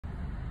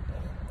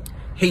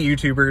Hey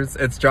YouTubers,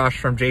 it's Josh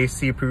from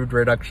JC Food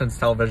Reductions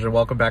Television.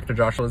 Welcome back to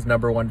Joshua's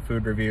 #1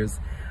 food reviews.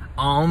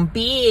 I'm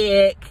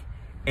back!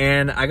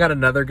 And I got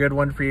another good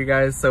one for you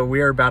guys. So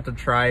we are about to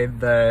try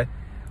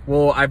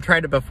well, I've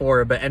tried it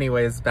before, but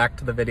anyways, back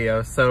to the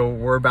video. So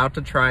we're about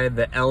to try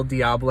the El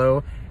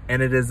Diablo,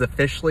 and it is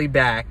officially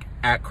back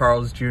at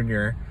Carl's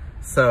Jr.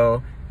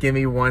 So give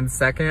me 1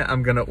 second,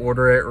 I'm gonna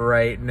order it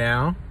right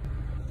now.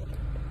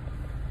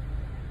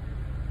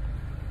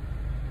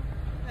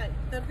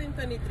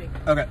 $13.23.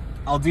 Okay,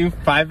 I'll do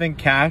 5 in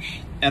cash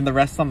and the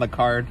rest on the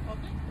card. Okay.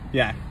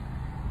 Yeah.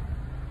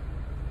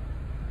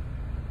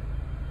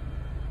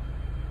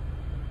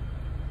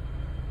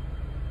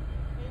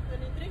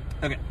 $8.23.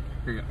 Okay,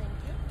 here you go.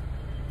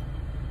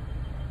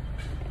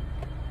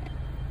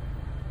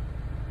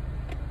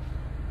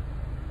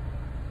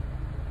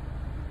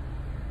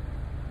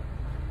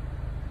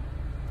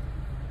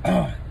 Thank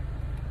you.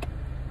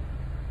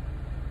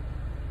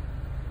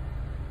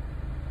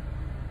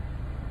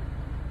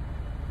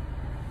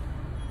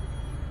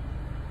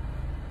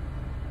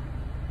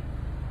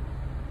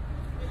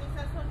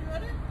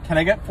 Can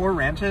I get 4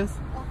 ranches?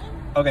 Okay.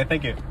 Okay,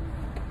 thank you.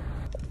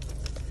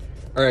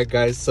 All right,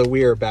 guys, so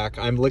we are back.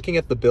 I'm looking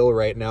at the bill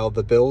right now.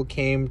 The bill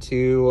came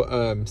to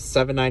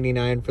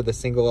 $7.99 for the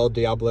single El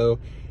Diablo,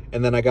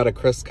 and then I got a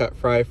crisp cut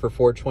fry for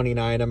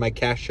 $4.29, and my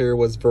cashier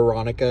was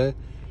Veronica.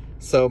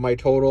 So my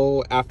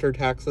total after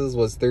taxes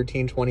was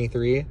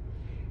 $13.23,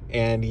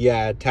 and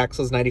yeah, tax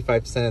was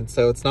 95 cents.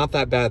 So it's not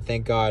that bad,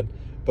 thank God.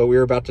 But we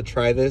were about to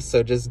try this,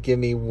 so just give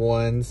me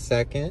 1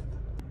 second.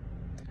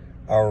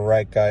 All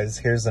right, guys,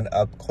 here's an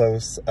up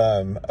close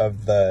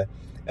of the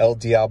El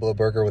Diablo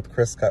burger with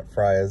crisp cut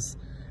fries.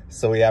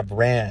 So we have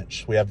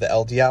ranch, we have the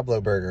El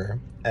Diablo burger,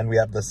 and we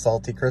have the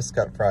salty crisp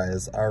cut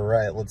fries. All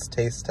right, let's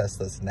taste test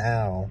this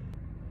now.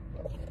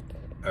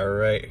 All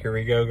right, here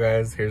we go,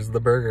 guys. Here's the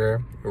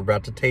burger. We're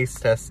about to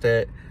taste test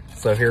it.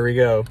 So here we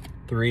go.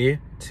 3,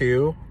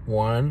 2,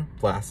 1,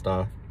 blast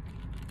off.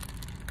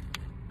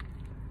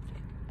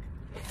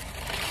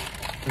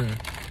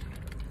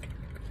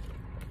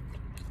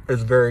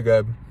 It's very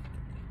good,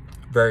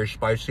 very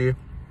spicy.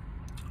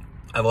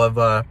 I love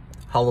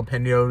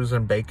jalapenos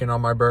and bacon on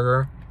my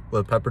burger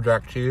with pepper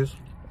jack cheese.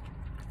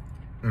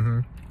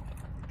 1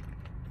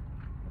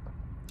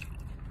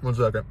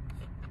 second.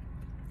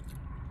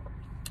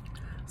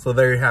 So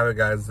there you have it,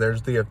 guys.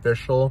 There's the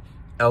official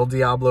El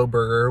Diablo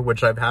burger,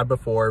 which I've had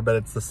before, but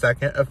it's the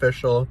second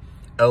official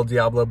El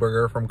Diablo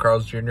burger from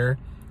Carl's Jr.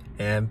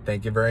 And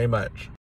thank you very much.